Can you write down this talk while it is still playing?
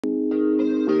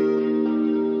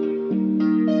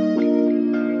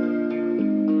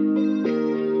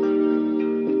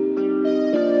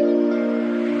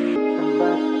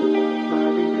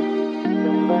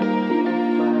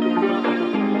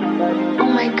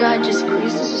God, just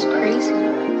Chris, this is crazy.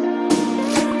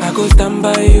 I go stand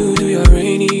by you through your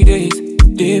rainy days.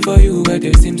 Day for you where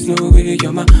there seems no way.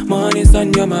 You're my morning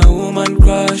sun, you're my woman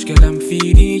crush. Girl, I'm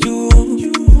feeding you.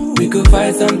 We could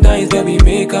fight sometimes, but we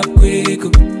make up quick.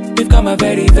 We've come a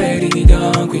very, very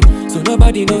long way. So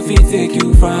nobody no fit take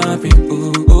you from me.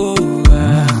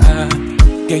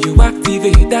 Yeah, you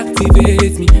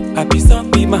activate me. Happy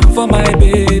some be man for my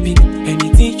baby.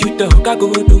 Anything you talk, I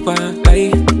go do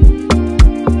walai.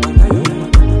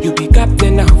 You be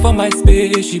captain now for my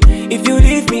spaceship. If you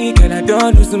leave me, girl, I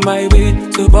don't lose my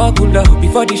way. So buckle up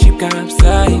before the ship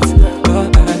capsids.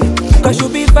 Cause you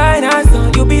be fine as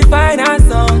song, you be fine as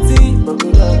something.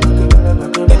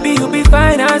 Baby, you be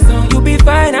fine as song, you be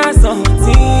fine as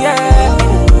something, yeah.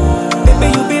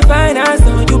 Baby, you be fine as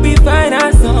song, you be fine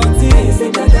as something.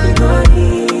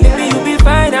 Baby, you be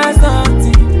fine as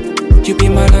something. You be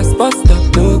my last bus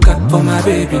stop, look up for my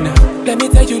baby now. Let me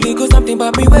tell you little something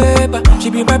about me weba. She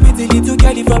be my pretty little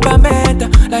girlie from Bamenda.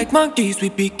 Like monkeys, we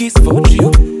big kiss for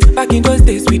you. Back in those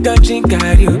days, we don't drink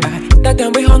karaoke. That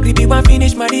time we hungry, we want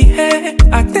finish money. Hey,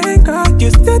 I thank God you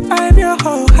stood by me your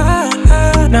whole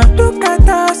heart. Now look at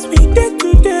us, we did